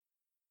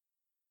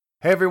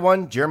Hey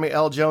everyone, Jeremy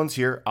L. Jones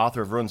here,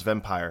 author of Ruins of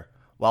Empire.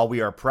 While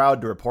we are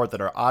proud to report that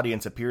our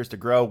audience appears to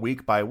grow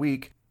week by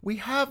week, we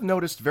have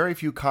noticed very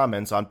few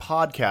comments on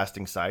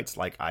podcasting sites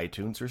like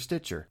iTunes or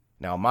Stitcher.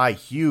 Now, my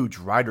huge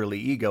writerly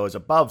ego is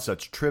above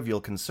such trivial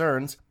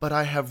concerns, but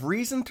I have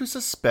reason to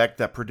suspect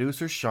that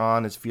producer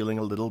Sean is feeling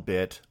a little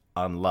bit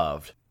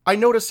unloved. I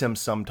notice him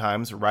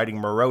sometimes writing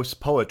morose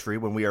poetry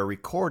when we are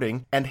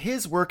recording, and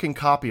his working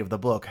copy of the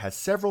book has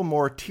several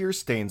more tear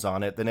stains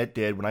on it than it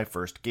did when I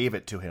first gave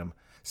it to him.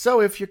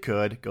 So if you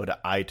could, go to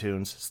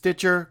iTunes,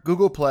 Stitcher,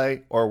 Google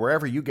Play, or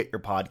wherever you get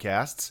your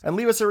podcasts, and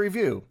leave us a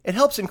review. It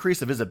helps increase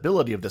the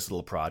visibility of this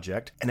little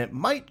project, and it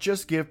might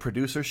just give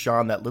producer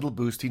Sean that little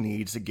boost he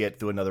needs to get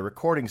through another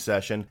recording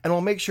session, and will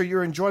make sure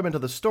your enjoyment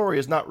of the story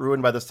is not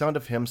ruined by the sound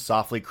of him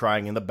softly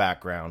crying in the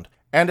background.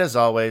 And as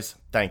always,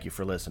 thank you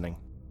for listening.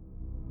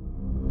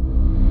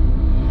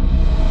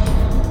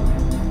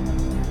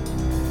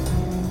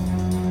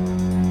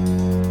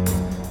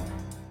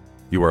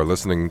 You are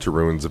listening to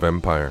Ruins of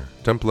Empire,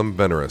 Templum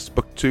Veneris,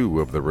 Book 2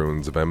 of the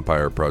Ruins of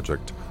Empire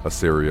Project, a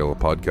serial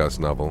podcast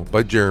novel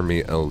by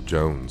Jeremy L.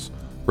 Jones,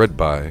 read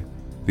by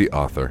the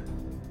author.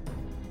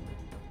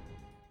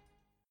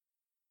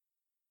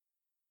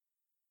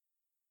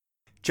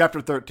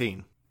 Chapter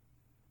 13.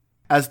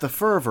 As the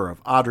fervor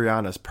of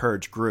Adriana's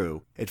purge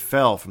grew, it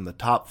fell from the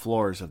top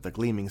floors of the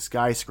gleaming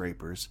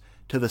skyscrapers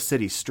to the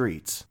city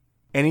streets.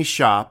 Any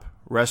shop,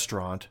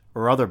 restaurant,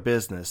 or other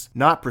business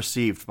not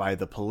perceived by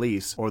the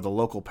police or the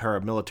local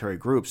paramilitary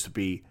groups to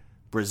be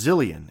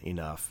Brazilian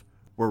enough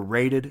were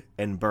raided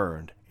and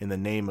burned in the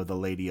name of the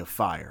Lady of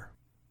Fire.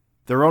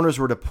 Their owners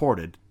were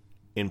deported,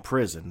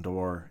 imprisoned,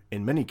 or,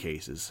 in many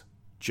cases,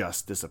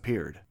 just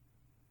disappeared.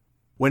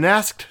 When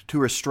asked to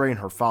restrain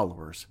her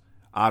followers,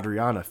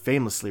 Adriana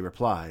famously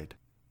replied,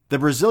 "The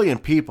Brazilian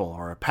people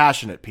are a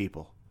passionate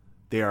people.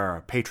 They are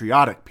a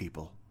patriotic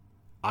people.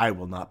 I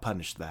will not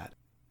punish that."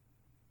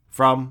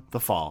 From The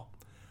Fall,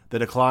 The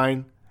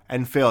Decline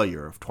and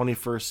Failure of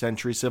 21st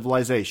Century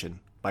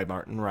Civilization by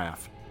Martin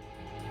Raff.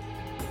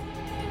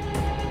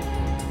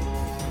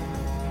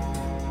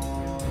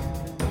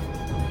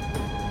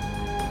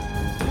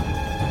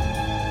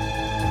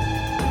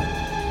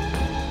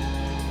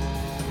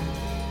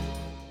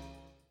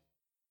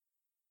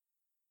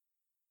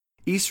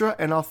 Isra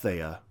and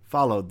Althea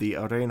followed the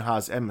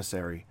Rainha's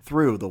emissary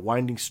through the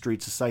winding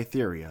streets of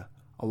Cytherea,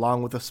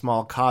 along with a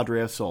small cadre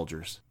of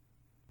soldiers.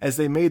 As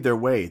they made their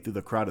way through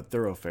the crowded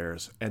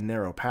thoroughfares and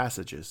narrow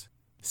passages,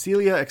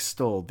 Celia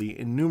extolled the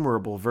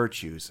innumerable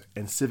virtues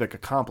and civic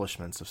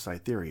accomplishments of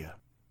Cytherea.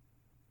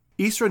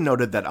 Isra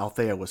noted that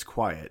Althea was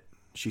quiet.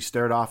 She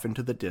stared off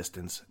into the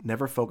distance,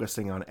 never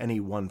focusing on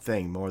any one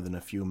thing more than a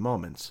few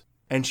moments,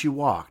 and she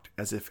walked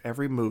as if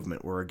every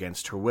movement were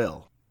against her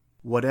will.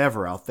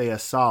 Whatever Althea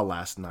saw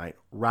last night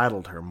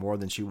rattled her more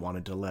than she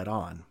wanted to let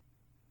on.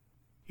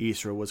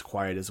 Isra was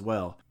quiet as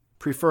well,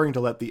 preferring to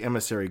let the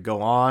emissary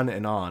go on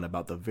and on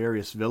about the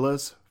various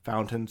villas,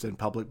 fountains, and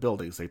public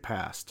buildings they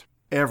passed,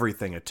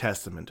 everything a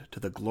testament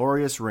to the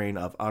glorious reign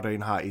of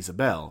Rainha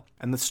Isabel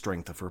and the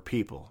strength of her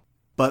people.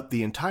 But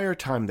the entire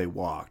time they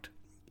walked,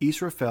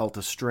 Isra felt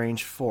a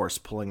strange force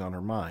pulling on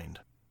her mind.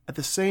 At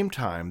the same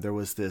time, there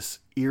was this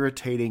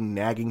irritating,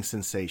 nagging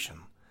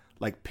sensation,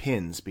 like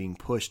pins being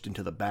pushed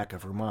into the back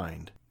of her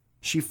mind.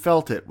 She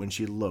felt it when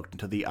she looked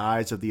into the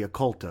eyes of the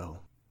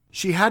occulto.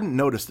 She hadn't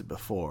noticed it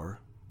before,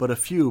 but a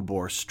few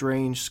bore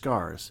strange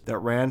scars that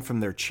ran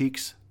from their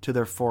cheeks to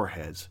their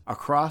foreheads,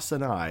 across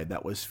an eye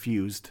that was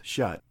fused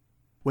shut.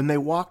 When they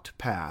walked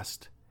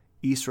past,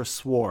 Isra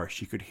swore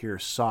she could hear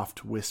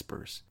soft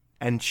whispers,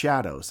 and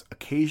shadows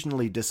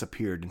occasionally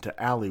disappeared into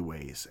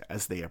alleyways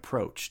as they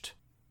approached.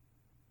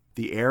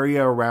 The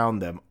area around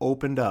them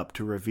opened up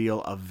to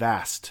reveal a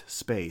vast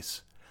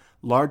space,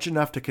 large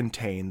enough to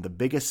contain the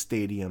biggest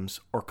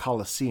stadiums or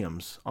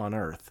coliseums on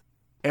Earth.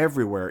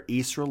 Everywhere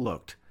Isra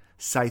looked,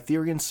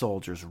 Cytherean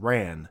soldiers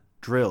ran,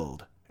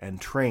 drilled, and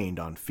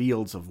trained on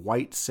fields of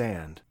white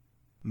sand.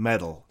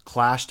 Metal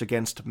clashed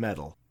against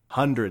metal,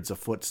 hundreds of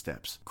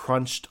footsteps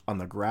crunched on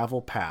the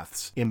gravel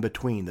paths in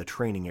between the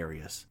training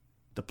areas.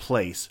 The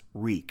place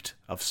reeked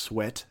of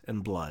sweat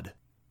and blood.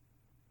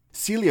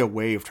 Celia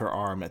waved her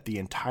arm at the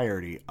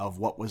entirety of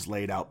what was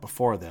laid out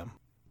before them.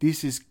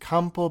 "This is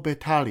Campo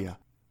Battaglia,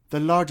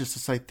 the largest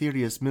of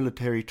Cytherea's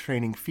military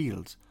training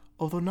fields,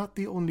 although not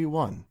the only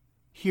one.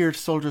 Here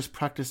soldiers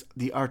practice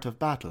the art of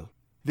battle.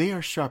 They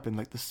are sharpened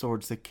like the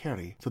swords they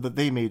carry, so that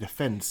they may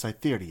defend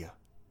Cytherea.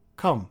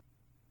 Come."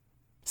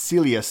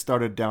 Celia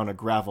started down a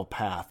gravel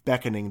path,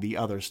 beckoning the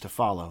others to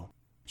follow.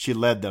 She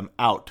led them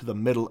out to the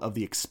middle of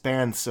the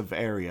expansive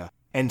area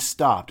and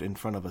stopped in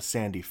front of a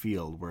sandy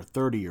field where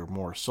 30 or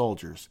more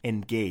soldiers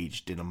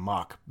engaged in a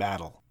mock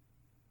battle.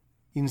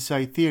 "In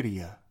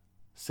Cytherea,"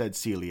 said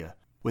Celia,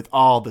 with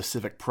all the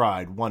civic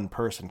pride one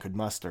person could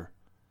muster,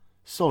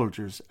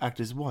 "soldiers act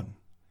as one.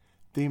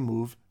 They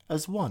move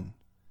as one.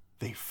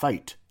 They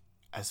fight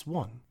as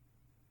one."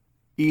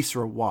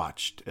 Isra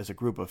watched as a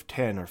group of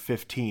 10 or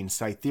 15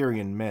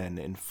 Cytherian men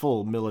in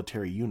full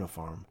military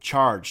uniform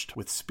charged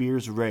with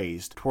spears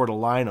raised toward a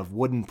line of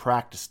wooden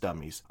practice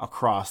dummies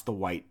across the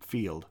white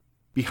field.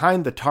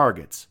 Behind the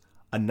targets,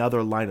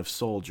 another line of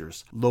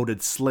soldiers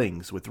loaded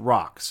slings with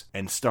rocks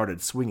and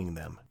started swinging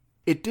them.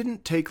 It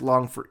didn't take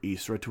long for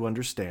Isra to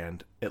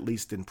understand, at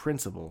least in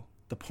principle,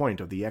 the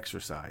point of the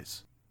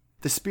exercise.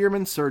 The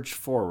spearmen surged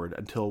forward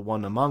until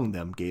one among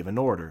them gave an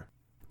order.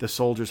 The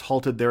soldiers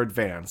halted their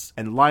advance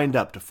and lined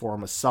up to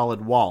form a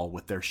solid wall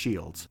with their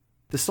shields.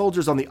 The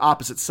soldiers on the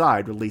opposite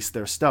side released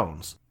their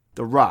stones.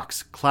 The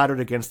rocks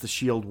clattered against the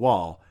shield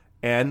wall,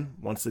 and,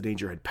 once the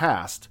danger had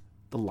passed,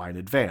 the line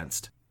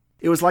advanced.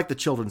 It was like the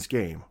children's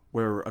game,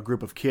 where a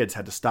group of kids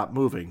had to stop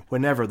moving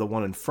whenever the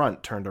one in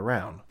front turned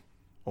around,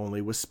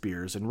 only with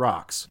spears and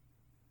rocks.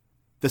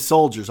 The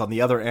soldiers on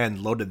the other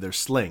end loaded their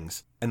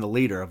slings, and the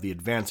leader of the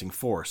advancing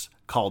force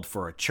called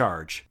for a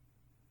charge.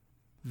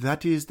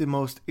 "That is the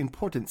most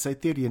important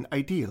Cytherian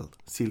ideal,"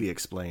 Celia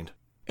explained.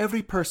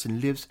 "Every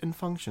person lives and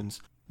functions,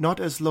 not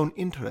as lone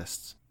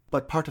interests,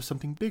 but part of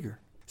something bigger.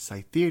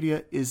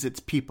 Cytherea is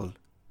its people,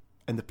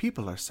 and the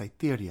people are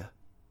Cytherea.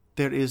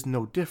 There is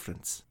no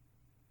difference."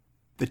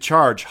 The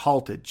charge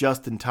halted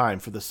just in time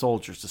for the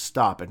soldiers to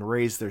stop and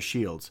raise their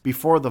shields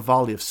before the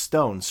volley of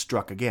stones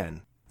struck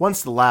again.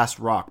 Once the last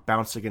rock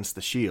bounced against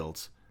the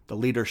shields, the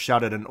leader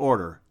shouted an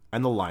order,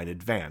 and the line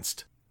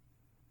advanced.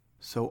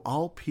 "So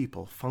all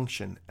people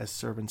function as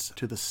servants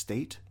to the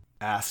state?"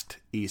 asked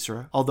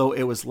Isra, although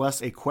it was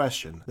less a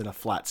question than a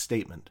flat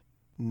statement.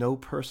 "No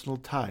personal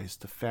ties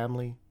to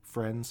family,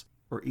 friends,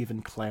 or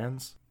even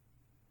clans?"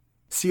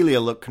 Celia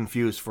looked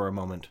confused for a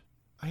moment.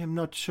 "I am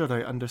not sure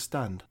I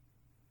understand.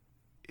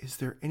 Is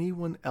there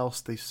anyone else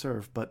they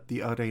serve but the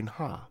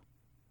Rainha?"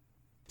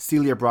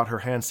 Celia brought her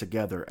hands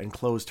together and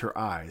closed her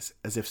eyes,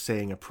 as if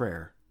saying a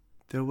prayer.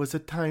 "There was a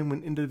time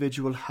when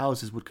individual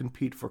houses would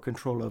compete for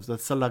control of the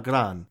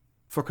Salagran,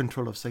 for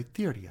control of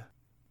Cytherea.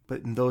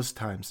 But in those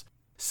times,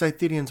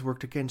 Cytherians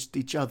worked against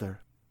each other.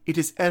 It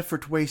is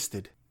effort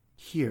wasted.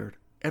 Here,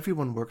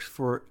 everyone works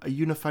for a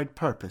unified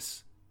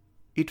purpose.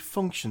 It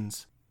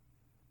functions."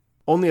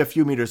 Only a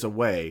few meters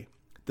away,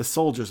 the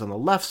soldiers on the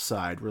left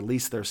side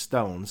released their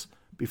stones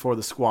before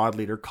the squad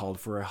leader called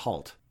for a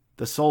halt.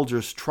 The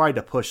soldiers tried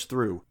to push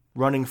through,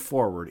 running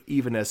forward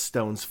even as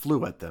stones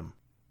flew at them.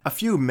 A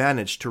few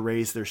managed to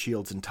raise their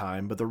shields in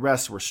time, but the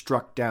rest were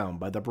struck down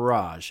by the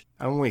barrage,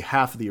 and only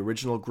half of the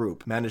original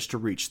group managed to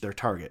reach their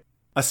target.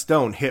 A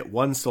stone hit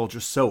one soldier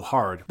so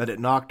hard that it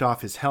knocked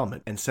off his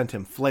helmet and sent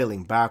him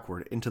flailing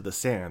backward into the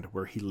sand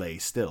where he lay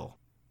still.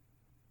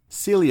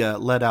 Celia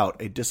let out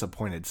a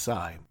disappointed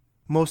sigh.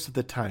 "Most of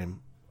the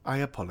time, I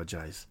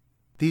apologize.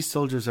 These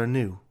soldiers are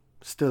new,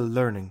 still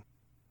learning."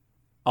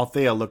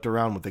 Althea looked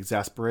around with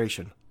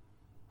exasperation.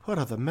 "What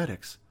are the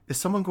medics? Is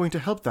someone going to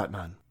help that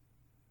man?"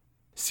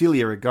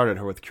 Celia regarded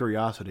her with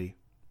curiosity.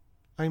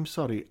 "I'm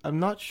sorry, I'm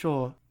not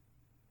sure."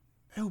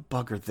 "Oh,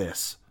 bugger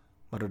this,"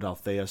 muttered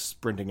Althea,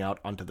 sprinting out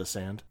onto the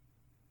sand.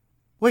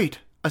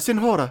 "Wait, a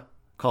Sinhora!"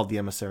 called the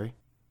emissary.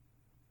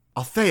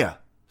 "Althea!"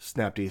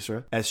 snapped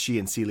Isra, as she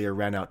and Celia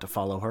ran out to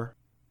follow her.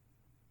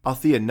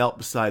 Althea knelt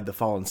beside the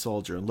fallen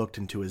soldier and looked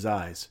into his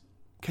eyes.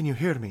 "Can you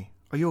hear me?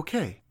 Are you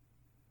okay?"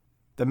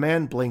 The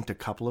man blinked a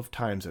couple of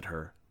times at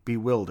her,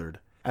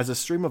 bewildered, as a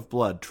stream of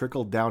blood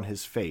trickled down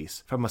his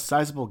face from a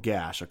sizable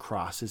gash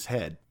across his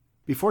head.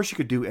 Before she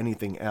could do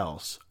anything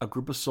else, a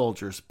group of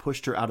soldiers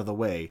pushed her out of the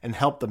way and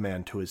helped the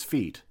man to his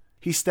feet.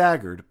 He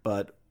staggered,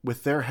 but,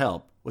 with their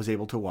help, was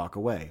able to walk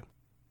away.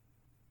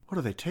 "What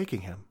are they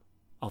taking him?"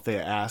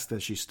 Althea asked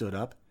as she stood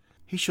up.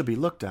 "He should be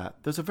looked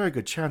at. There's a very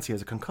good chance he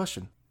has a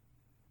concussion."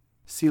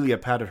 Celia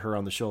patted her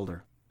on the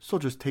shoulder.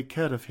 "Soldiers, take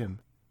care of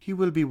him. He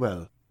will be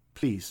well.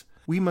 Please,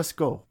 we must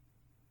go."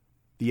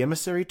 The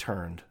emissary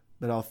turned,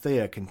 but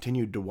Althea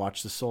continued to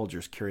watch the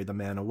soldiers carry the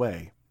man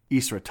away.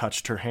 Isra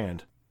touched her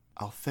hand.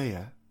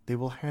 "Althea, they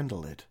will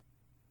handle it."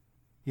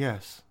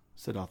 "Yes,"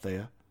 said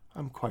Althea.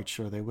 "I'm quite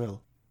sure they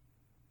will."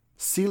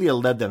 Celia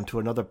led them to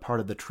another part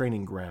of the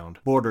training ground,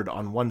 bordered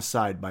on one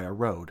side by a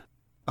road.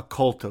 A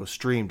colto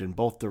streamed in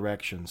both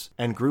directions,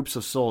 and groups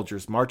of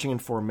soldiers marching in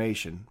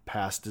formation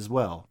passed as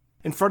well.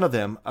 In front of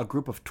them, a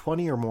group of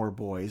 20 or more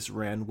boys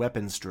ran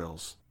weapons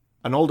drills.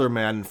 An older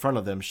man in front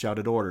of them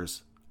shouted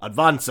orders.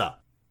 "Advanza!"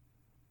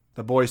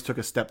 The boys took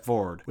a step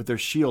forward, with their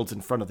shields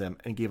in front of them,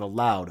 and gave a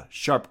loud,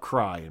 sharp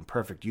cry in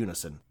perfect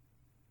unison.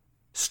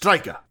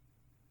 "Strika!"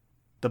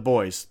 The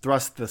boys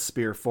thrust the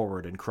spear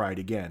forward and cried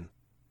again.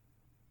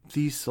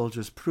 "These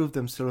soldiers proved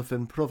themselves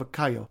in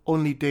Provocayo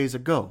only days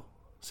ago,"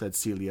 said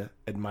Celia,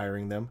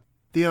 admiring them.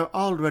 "They are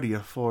already a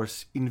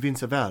force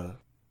invincible."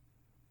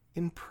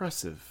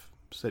 "Impressive,"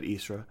 said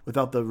Isra,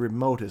 without the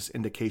remotest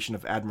indication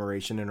of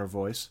admiration in her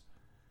voice.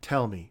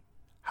 "Tell me,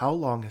 how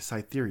long has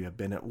Cytherea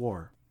been at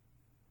war?"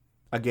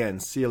 Again,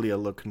 Celia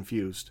looked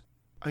confused.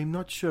 "I'm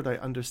not sure I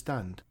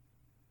understand."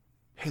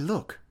 "Hey,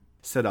 look,"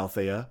 said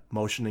Althea,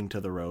 motioning to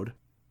the road.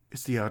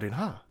 "It's the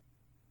Rainha."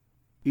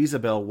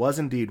 Isabel was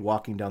indeed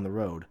walking down the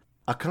road.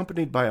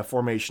 accompanied by a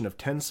formation of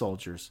 10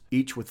 soldiers,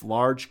 each with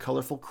large,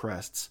 colorful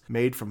crests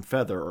made from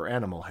feather or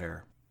animal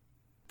hair.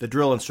 The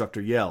drill instructor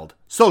yelled,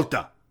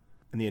 "Solta!"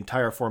 and the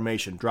entire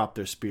formation dropped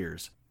their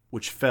spears,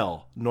 which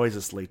fell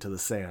noiselessly to the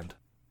sand.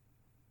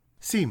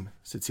 "Sim,"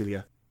 said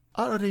Celia,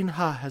 "our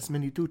Rainha has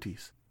many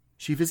duties.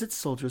 She visits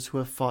soldiers who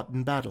have fought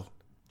in battle.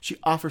 She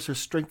offers her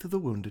strength to the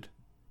wounded.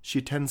 She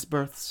attends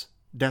births,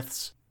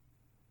 deaths."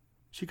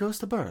 "She goes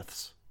to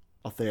births?"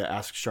 Althea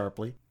asked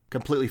sharply,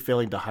 completely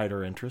failing to hide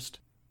her interest.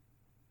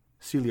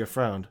 Celia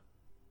frowned.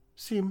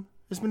 "Sim,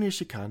 as many as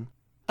she can.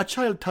 A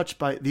child touched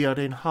by the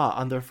Rainha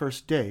on their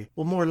first day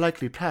will more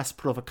likely pass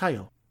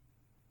Provocayo."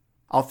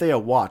 Althea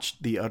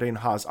watched the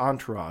Rainha's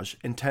entourage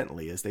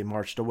intently as they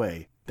marched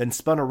away, then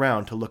spun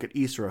around to look at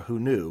Isra, who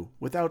knew,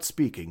 without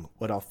speaking,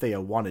 what Althea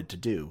wanted to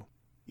do.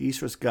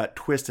 Isra's gut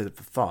twisted at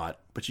the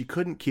thought, but she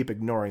couldn't keep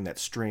ignoring that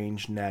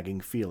strange,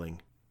 nagging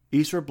feeling.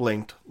 Isra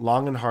blinked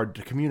long and hard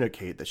to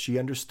communicate that she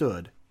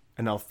understood,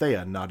 and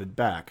Althea nodded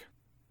back.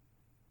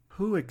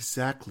 "Who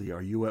exactly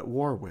are you at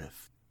war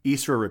with?"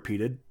 Isra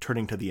repeated,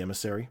 turning to the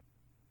emissary.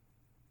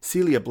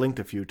 Celia blinked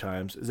a few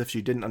times, as if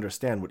she didn't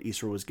understand what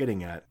Isra was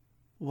getting at.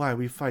 "Why,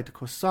 we fight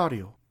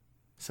Corsario.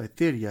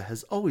 Cytherea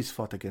has always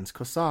fought against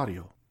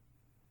Corsario."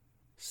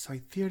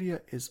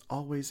 "Cytherea is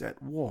always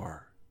at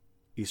war,"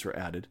 Isra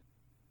added.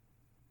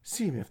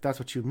 "Sim, if that's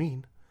what you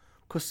mean.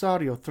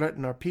 Corsario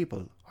threaten our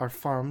people, our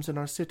farms, and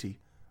our city.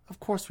 Of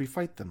course we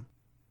fight them."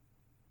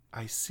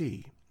 "I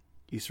see,"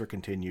 Isra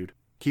continued,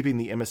 keeping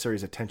the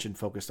emissary's attention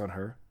focused on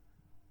her.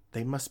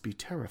 "They must be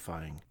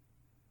terrifying."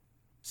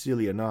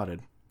 Celia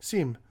nodded.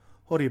 "Sim,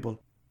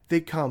 horrible.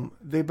 They come,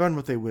 they burn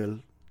what they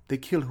will, they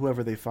kill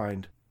whoever they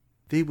find.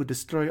 They would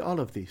destroy all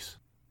of these."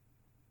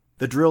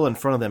 The drill in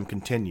front of them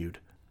continued.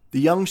 The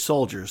young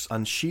soldiers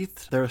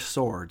unsheathed their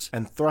swords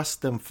and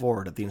thrust them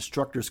forward at the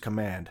instructor's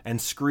command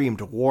and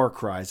screamed war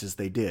cries as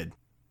they did.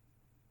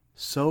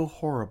 So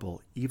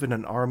horrible, even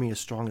an army as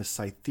strong as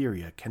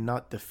Cytherea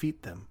cannot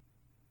defeat them.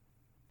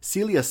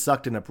 Celia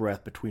sucked in a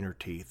breath between her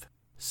teeth.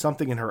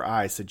 Something in her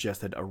eyes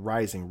suggested a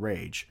rising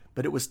rage,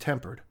 but it was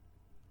tempered.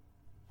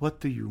 "What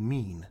do you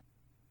mean?"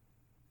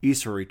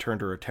 Isra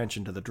returned her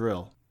attention to the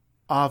drill.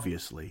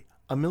 Obviously,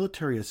 a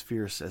military as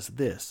fierce as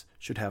this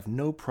should have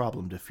no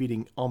problem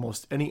defeating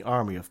almost any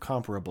army of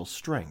comparable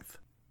strength.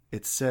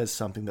 It says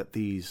something that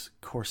these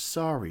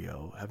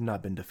Corsario have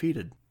not been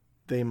defeated.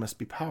 They must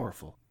be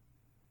powerful.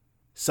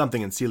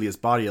 Something in Celia's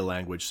body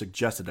language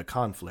suggested a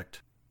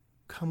conflict.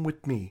 "Come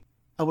with me.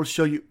 I will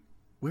show you—"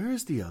 "Where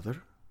is the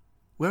other?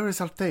 Where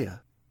is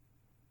Althea?"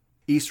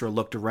 Isra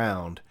looked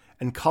around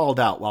and called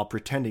out while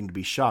pretending to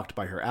be shocked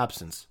by her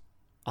absence.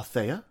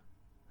 "Althea?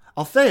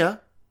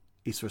 Althea?"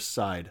 Isra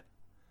sighed.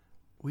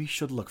 "We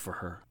should look for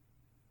her."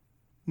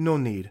 "No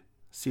need."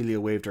 Celia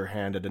waved her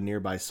hand at a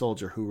nearby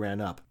soldier who ran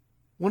up.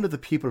 "One of the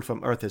people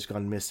from Earth has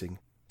gone missing.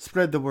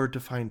 Spread the word to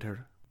find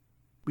her.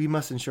 We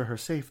must ensure her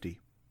safety."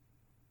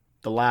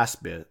 The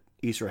last bit,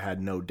 Isra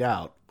had no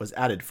doubt, was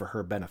added for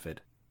her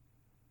benefit.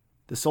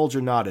 The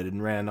soldier nodded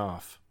and ran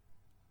off.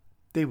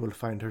 "They will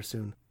find her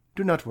soon.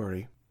 Do not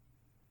worry."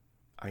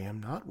 "I am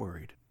not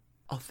worried.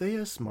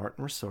 Althea is smart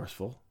and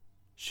resourceful.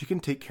 She can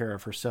take care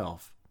of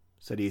herself,"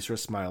 said Isra,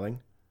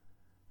 smiling.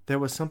 "There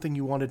was something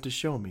you wanted to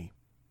show me."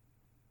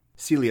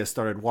 Celia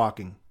started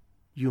walking.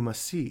 "You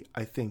must see,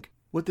 I think,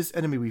 what this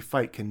enemy we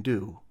fight can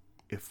do,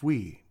 if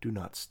we do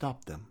not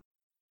stop them."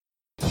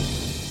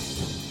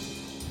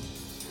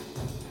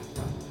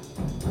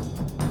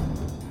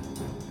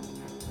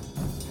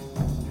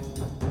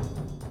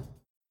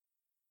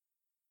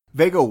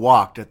 Viekko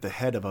walked at the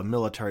head of a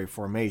military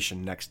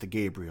formation next to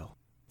Gabriel.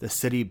 The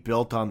city,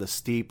 built on the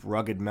steep,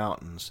 rugged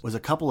mountains, was a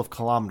couple of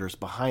kilometers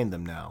behind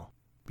them now.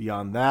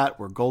 Beyond that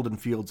were golden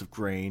fields of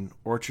grain,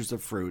 orchards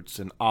of fruits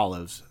and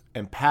olives,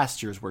 and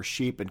pastures where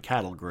sheep and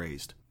cattle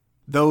grazed.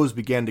 Those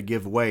began to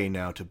give way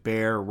now to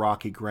bare,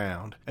 rocky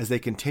ground as they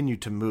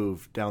continued to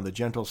move down the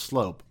gentle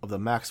slope of the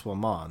Maxwell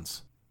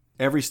Mons.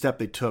 Every step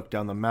they took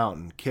down the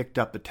mountain kicked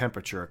up the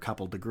temperature a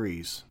couple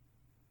degrees.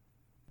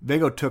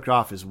 Viekko took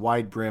off his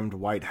wide-brimmed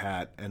white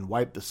hat and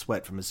wiped the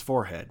sweat from his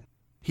forehead.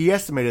 He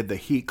estimated the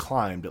heat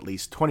climbed at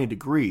least 20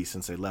 degrees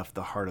since they left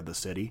the heart of the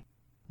city.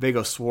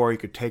 Viekko swore he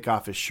could take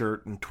off his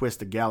shirt and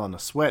twist a gallon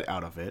of sweat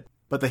out of it,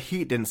 but the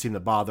heat didn't seem to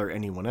bother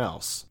anyone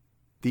else.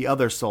 The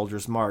other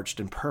soldiers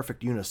marched in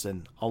perfect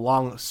unison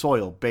along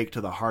soil baked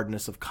to the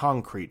hardness of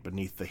concrete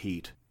beneath the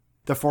heat.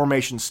 The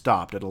formation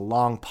stopped at a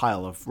long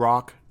pile of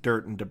rock,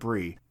 dirt, and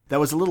debris that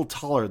was a little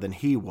taller than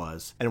he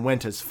was and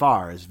went as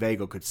far as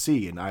Viekko could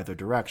see in either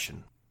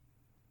direction.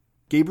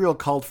 Gabriel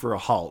called for a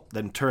halt,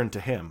 then turned to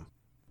him.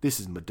 "This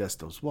is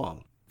Modesto's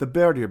wall, the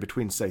barrier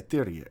between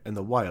Cytherea and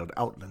the wild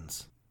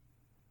outlands."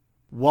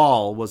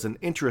 Wall was an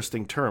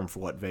interesting term for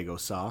what Viekko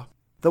saw.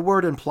 The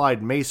word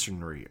implied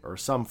masonry, or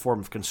some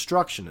form of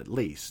construction at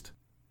least.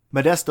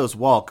 Modesto's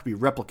wall could be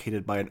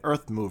replicated by an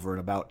earth mover in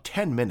about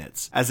 10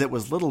 minutes, as it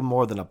was little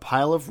more than a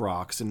pile of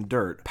rocks and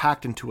dirt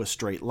packed into a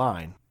straight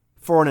line.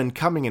 For an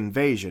incoming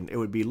invasion, it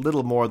would be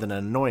little more than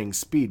an annoying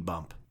speed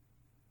bump.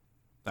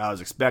 "I was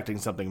expecting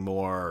something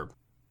more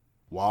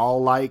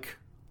wall-like,"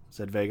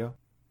 said Viekko.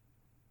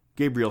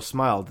 Gabriel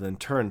smiled and then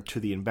turned to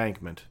the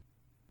embankment.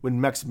 When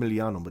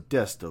Maximiliano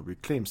Modesto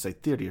reclaimed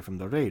Cytherea from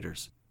the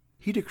raiders,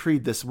 he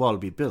decreed this wall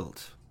be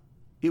built.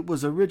 It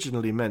was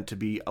originally meant to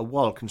be a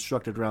wall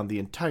constructed around the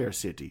entire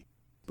city,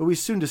 but we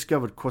soon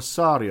discovered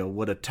Corsario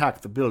would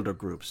attack the builder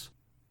groups,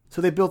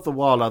 so they built the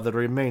wall out of the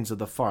remains of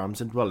the farms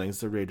and dwellings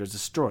the raiders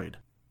destroyed.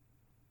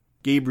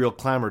 Gabriel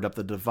clambered up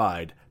the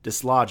divide,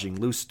 dislodging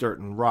loose dirt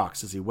and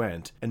rocks as he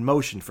went, and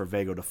motioned for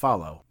Viekko to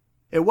follow.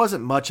 It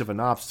wasn't much of an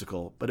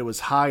obstacle, but it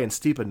was high and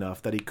steep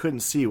enough that he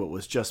couldn't see what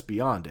was just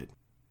beyond it.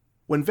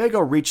 When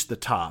Viekko reached the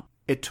top,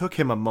 it took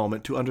him a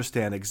moment to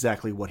understand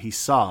exactly what he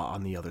saw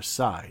on the other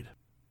side.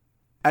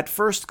 At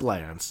first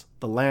glance,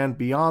 the land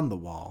beyond the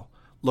wall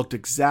looked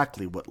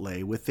exactly what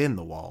lay within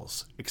the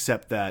walls,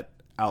 except that,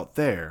 out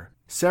there,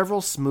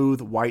 several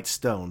smooth white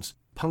stones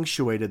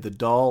punctuated the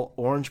dull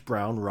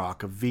orange-brown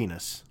rock of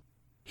Venus.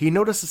 He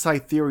noticed a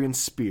Cytherean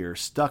spear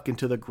stuck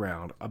into the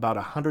ground about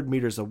 100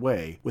 meters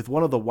away with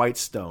one of the white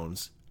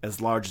stones,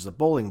 as large as a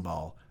bowling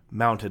ball,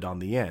 mounted on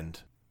the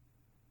end.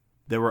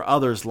 There were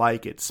others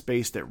like it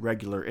spaced at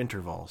regular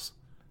intervals.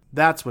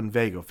 That's when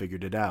Viekko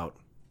figured it out.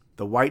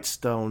 The white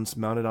stones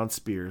mounted on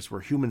spears were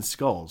human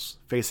skulls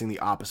facing the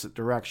opposite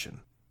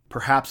direction,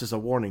 perhaps as a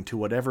warning to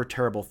whatever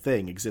terrible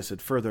thing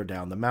existed further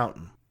down the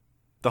mountain.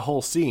 The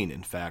whole scene,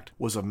 in fact,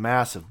 was a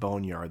massive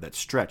boneyard that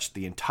stretched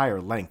the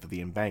entire length of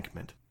the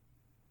embankment.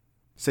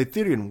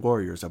 Cytherean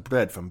warriors are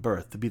bred from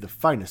birth to be the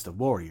finest of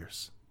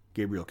warriors,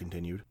 Gabriel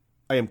continued.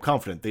 I am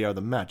confident they are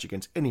the match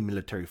against any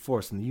military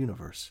force in the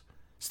universe.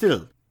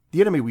 Still, the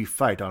enemy we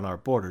fight on our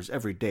borders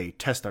every day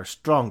test our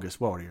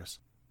strongest warriors.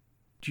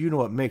 Do you know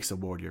what makes a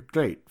warrior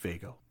great,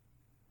 Viekko?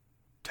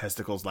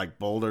 Testicles like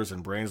boulders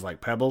and brains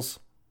like pebbles,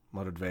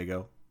 muttered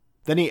Viekko.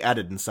 Then he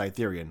added in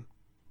Cytherean,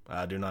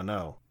 I do not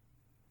know.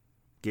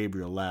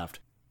 Gabriel laughed.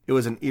 It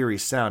was an eerie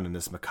sound in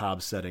this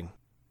macabre setting.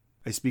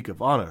 I speak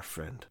of honor,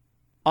 friend.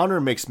 Honor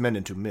makes men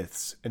into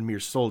myths, and mere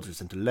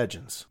soldiers into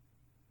legends.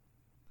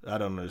 I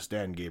don't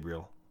understand,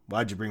 Gabriel.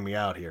 Why'd you bring me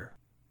out here?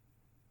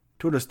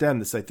 To understand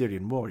the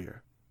Cytherean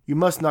warrior, you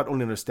must not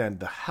only understand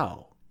the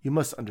how, you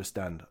must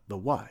understand the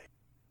why.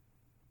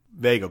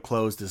 Viekko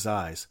closed his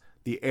eyes.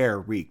 The air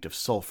reeked of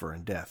sulfur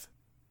and death.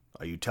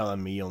 Are you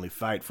telling me you only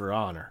fight for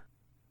honor?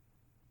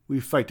 We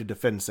fight to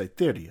defend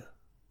Cytherea,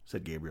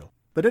 said Gabriel.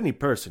 But any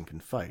person can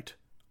fight.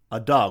 A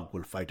dog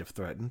will fight if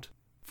threatened.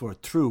 For a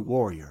true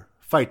warrior,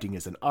 fighting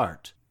is an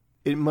art.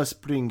 It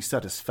must bring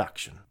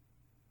satisfaction.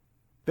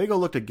 Viekko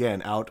looked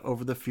again out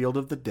over the field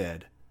of the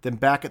dead, then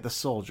back at the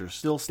soldiers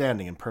still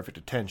standing in perfect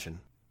attention.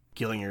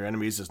 Killing your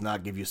enemies does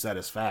not give you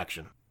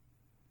satisfaction.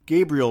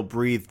 Gabriel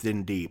breathed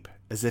in deep,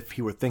 as if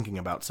he were thinking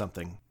about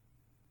something.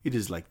 It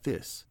is like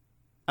this.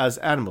 As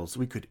animals,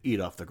 we could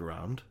eat off the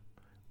ground.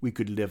 We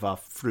could live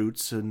off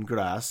fruits and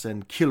grass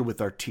and kill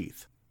with our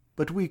teeth.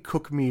 But we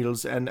cook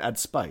meals and add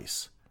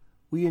spice.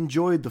 We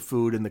enjoyed the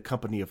food in the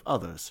company of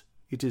others.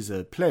 It is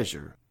a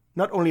pleasure,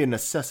 not only a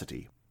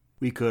necessity.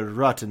 We could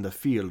rot in the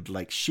field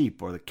like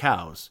sheep or the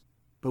cows,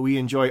 but we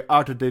enjoy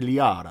arte de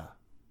liara.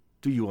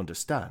 Do you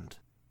understand?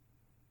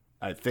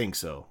 I think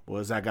so. What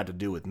has that got to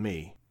do with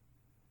me?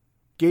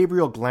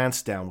 Gabriel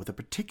glanced down with a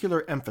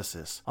particular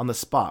emphasis on the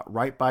spot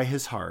right by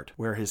his heart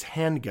where his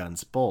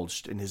handguns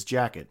bulged in his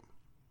jacket.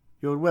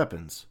 Your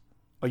weapons,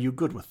 are you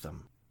good with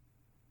them?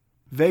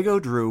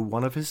 Viekko drew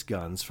one of his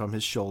guns from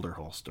his shoulder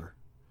holster.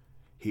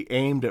 He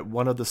aimed at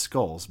one of the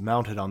skulls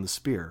mounted on the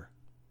spear.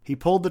 He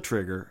pulled the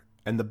trigger,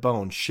 and the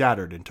bone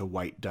shattered into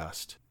white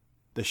dust.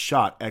 The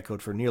shot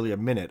echoed for nearly a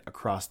minute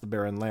across the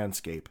barren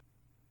landscape.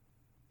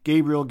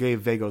 Gabriel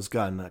gave Viekko's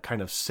gun a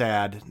kind of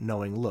sad,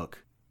 knowing look.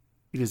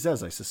 It is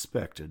as I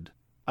suspected.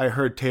 I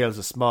heard tales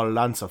of small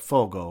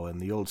lanzafogo in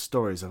the old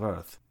stories of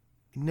Earth.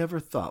 I never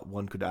thought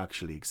one could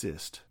actually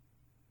exist.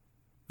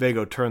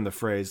 Viekko turned the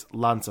phrase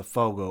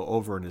lanzafogo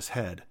over in his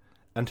head,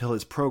 until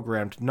his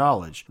programmed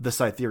knowledge of the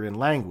Cytherean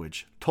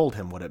language told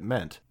him what it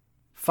meant.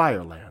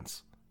 Fire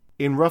lance.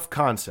 In rough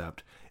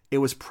concept, it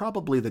was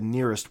probably the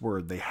nearest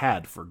word they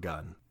had for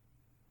gun.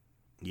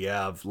 You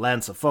have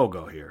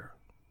lanzafogo here.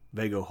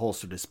 Viekko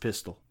holstered his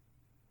pistol.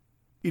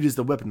 It is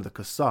the weapon of the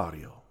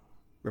Corsario,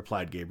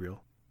 replied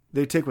Gabriel.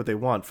 They take what they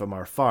want from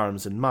our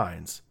farms and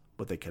mines.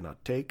 What they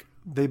cannot take,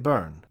 they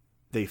burn.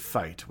 They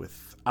fight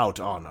without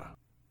honor.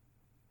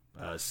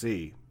 I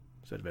see,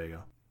 said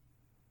Viekko.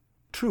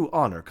 True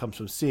honor comes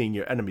from seeing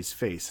your enemy's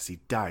face as he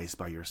dies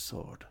by your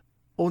sword.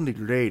 Only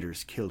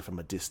raiders killed from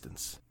a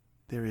distance.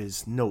 There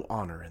is no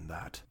honor in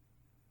that.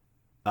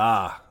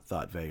 Ah,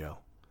 thought Viekko.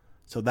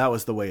 So that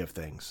was the way of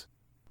things.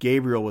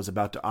 Gabriel was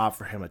about to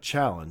offer him a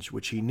challenge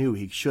which he knew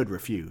he should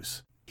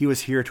refuse. He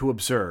was here to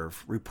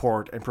observe,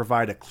 report, and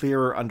provide a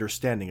clearer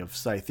understanding of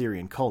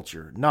Cytherean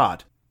culture,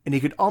 not, and he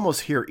could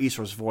almost hear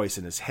Isra's voice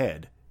in his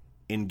head,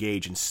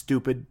 engage in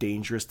stupid,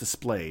 dangerous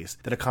displays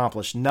that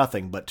accomplished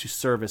nothing but to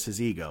service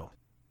his ego.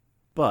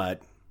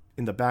 But,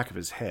 in the back of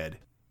his head,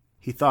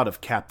 he thought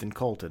of Captain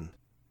Colton.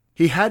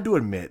 He had to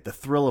admit the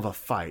thrill of a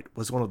fight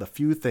was one of the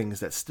few things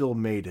that still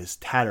made his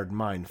tattered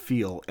mind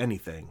feel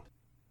anything.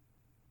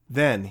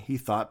 Then he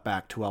thought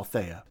back to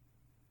Althea.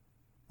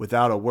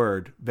 Without a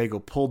word,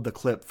 Viekko pulled the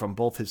clip from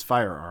both his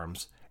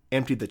firearms,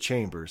 emptied the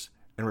chambers,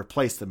 and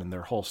replaced them in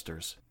their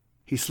holsters.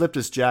 He slipped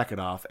his jacket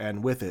off,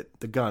 and with it,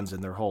 the guns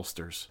in their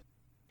holsters.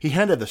 He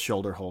handed the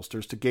shoulder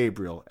holsters to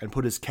Gabriel and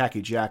put his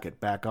khaki jacket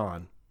back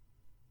on.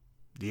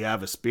 "Do you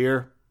have a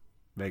spear?"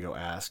 Viekko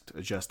asked,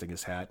 adjusting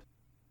his hat.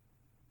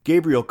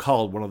 Gabriel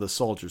called one of the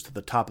soldiers to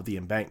the top of the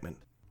embankment.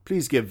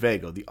 "Please give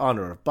Viekko the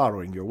honor of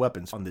borrowing your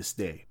weapons on this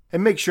day,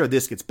 and make sure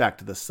this gets back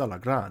to the Sala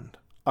Grande.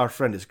 Our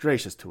friend is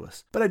gracious to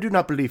us, but I do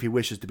not believe he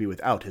wishes to be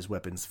without his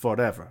weapons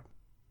forever."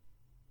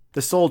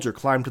 The soldier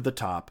climbed to the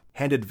top,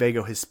 handed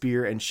Viekko his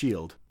spear and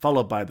shield,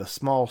 followed by the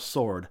small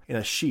sword in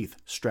a sheath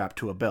strapped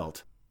to a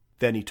belt.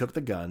 Then he took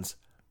the guns,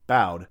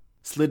 bowed,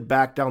 slid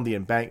back down the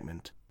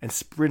embankment, and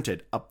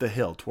sprinted up the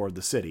hill toward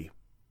the city.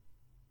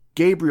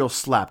 Gabriel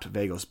slapped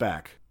Viekko's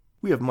back.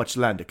 "We have much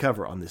land to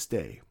cover on this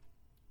day.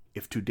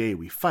 If today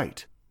we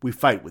fight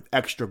with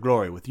extra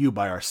glory with you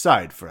by our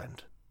side,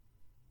 friend."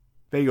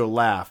 Viekko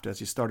laughed as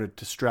he started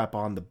to strap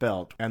on the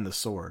belt and the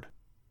sword.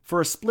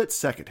 For a split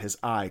second his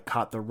eye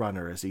caught the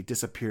runner as he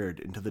disappeared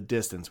into the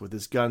distance with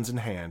his guns in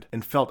hand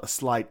and felt a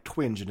slight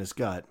twinge in his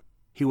gut.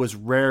 He was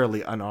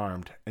rarely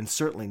unarmed, and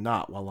certainly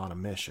not while on a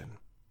mission.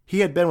 He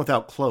had been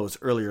without clothes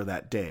earlier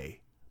that day,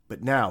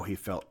 but now he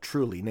felt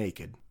truly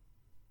naked.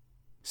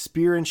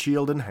 Spear and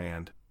shield in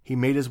hand, he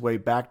made his way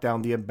back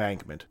down the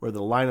embankment where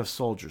the line of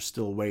soldiers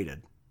still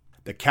waited.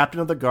 The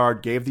captain of the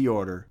guard gave the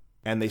order,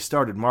 and they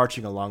started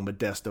marching along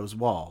Modesto's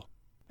wall.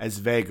 As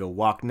Viekko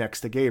walked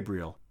next to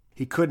Gabriel,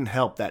 he couldn't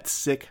help that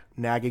sick,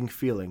 nagging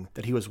feeling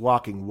that he was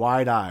walking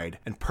wide-eyed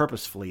and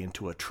purposefully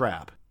into a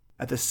trap.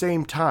 At the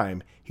same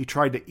time, he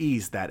tried to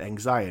ease that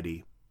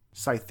anxiety.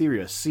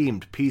 Cytherea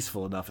seemed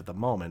peaceful enough at the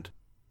moment.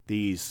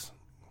 These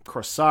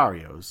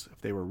Corsarios,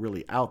 if they were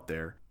really out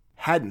there,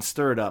 hadn't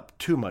stirred up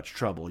too much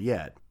trouble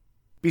yet.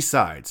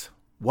 Besides,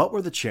 what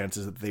were the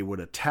chances that they would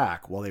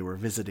attack while they were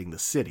visiting the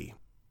city?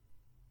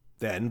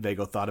 Then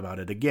Viekko thought about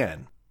it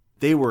again.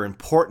 They were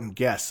important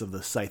guests of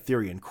the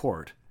Cytherean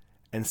court,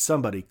 and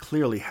somebody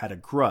clearly had a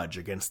grudge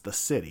against the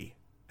city.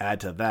 Add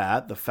to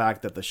that the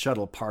fact that the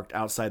shuttle parked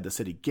outside the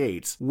city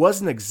gates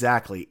wasn't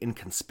exactly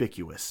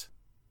inconspicuous.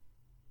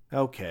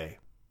 Okay,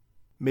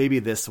 maybe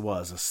this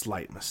was a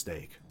slight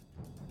mistake.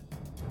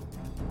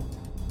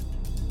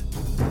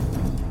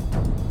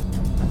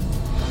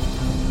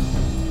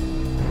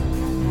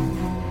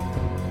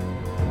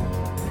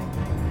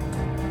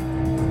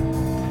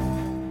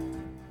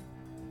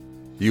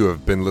 You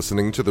have been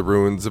listening to The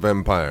Ruins of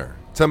Empire,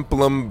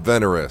 Templum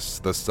Veneris,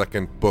 the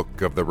second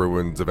book of the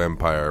Ruins of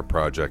Empire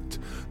project.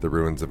 The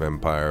Ruins of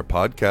Empire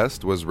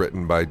podcast was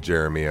written by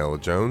Jeremy L.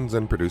 Jones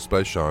and produced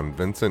by Sean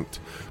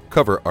Vincent.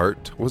 Cover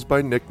art was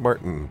by Nick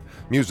Martin.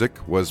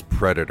 Music was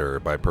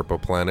Predator by Purple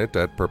Planet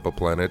at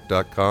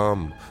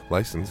purpleplanet.com.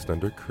 Licensed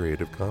under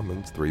Creative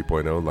Commons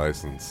 3.0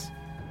 license.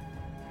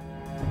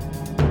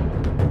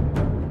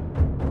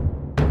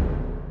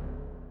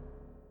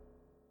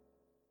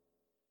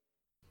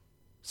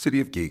 City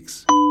of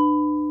Geeks.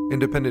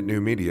 Independent new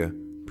media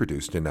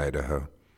produced in Idaho.